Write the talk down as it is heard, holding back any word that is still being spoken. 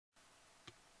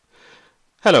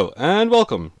Hello and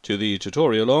welcome to the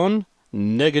tutorial on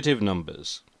negative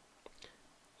numbers.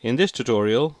 In this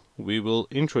tutorial we will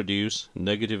introduce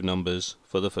negative numbers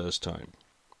for the first time.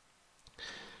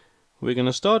 We're going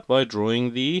to start by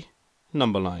drawing the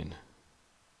number line.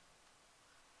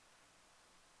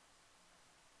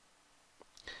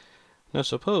 Now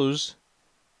suppose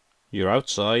you're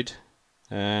outside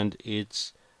and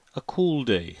it's a cool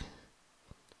day.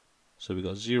 So we've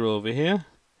got 0 over here.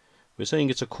 We're saying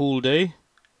it's a cool day.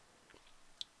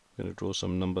 I'm going to draw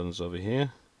some numbers over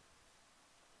here.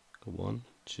 1,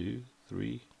 2,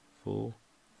 3, 4,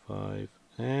 5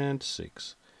 and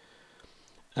 6.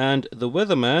 And the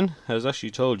weatherman has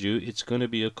actually told you it's going to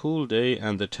be a cool day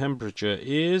and the temperature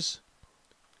is,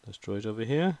 let's draw it over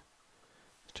here.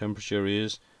 The temperature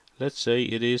is, let's say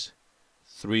it is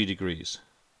 3 degrees.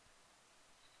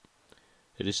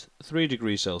 It is 3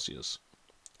 degrees Celsius.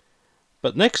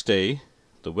 But next day,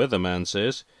 the weatherman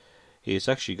says it's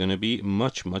actually going to be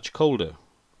much colder.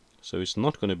 So it's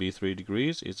not going to be 3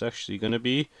 degrees, it's actually going to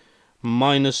be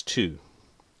 -2.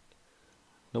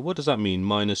 Now what does that mean,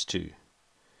 -2?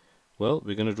 Well,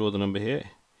 we're going to draw the number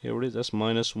here. Here it is, that's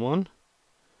 -1,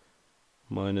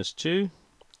 -2.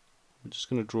 We're just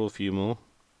going to draw a few more.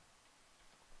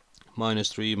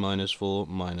 -3, -4,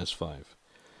 -5.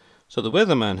 So the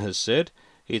weatherman has said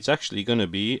it's actually going to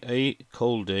be a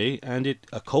cold day and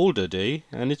a colder day,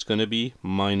 and it's going to be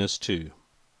 -2.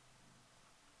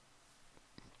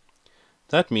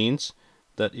 That means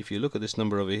that if you look at this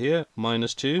number over here,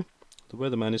 -2, the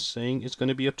weatherman is saying it's going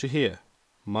to be up to here,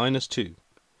 -2.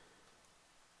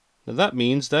 Now that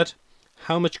means that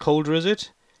how much colder is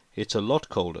it? It's a lot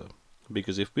colder,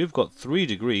 because if we've got 3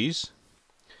 degrees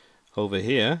over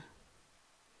here,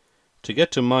 to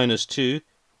get to -2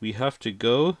 we have to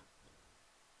go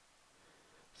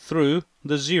through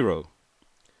the 0.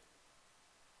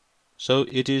 So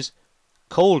it is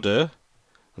colder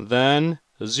than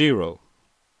 0.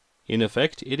 In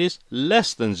effect, it is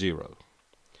less than 0.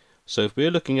 So if we're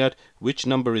looking at which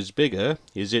number is bigger,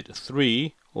 is it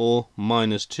 3 or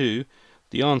 -2?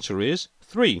 The answer is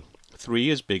 3. 3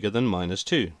 is bigger than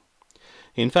 -2.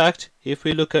 In fact, if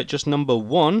we look at just number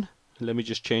 1, let me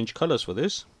just change colors for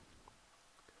this.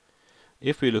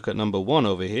 If we look at number 1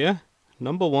 over here,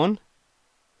 number 1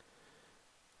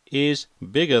 is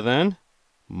bigger than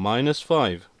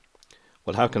 -5.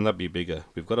 Well, how can that be bigger?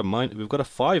 We've got a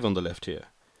 5 on the left here.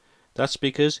 That's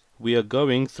because we are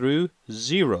going through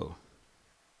 0.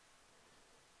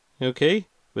 Okay,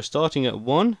 we're starting at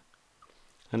 1,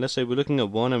 and let's say we're looking at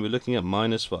 1 and we're looking at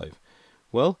 -5.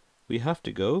 Well, we have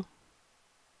to go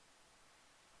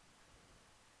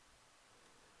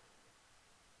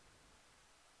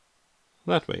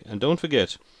that way. And don't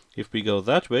forget, if we go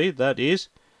that way, that is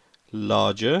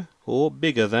larger or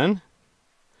bigger than,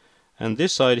 and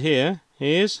this side here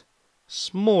is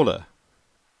smaller.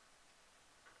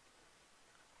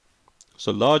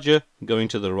 So larger going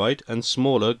to the right and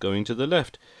smaller going to the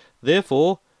left.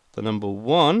 Therefore, the number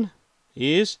 1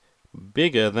 is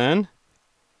bigger than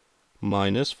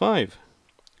 -5.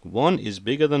 1 is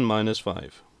bigger than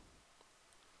 -5.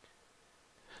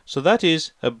 So that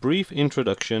is a brief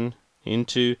introduction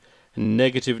into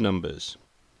negative numbers.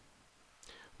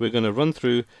 We're going to run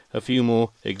through a few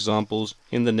more examples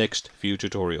in the next few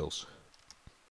tutorials.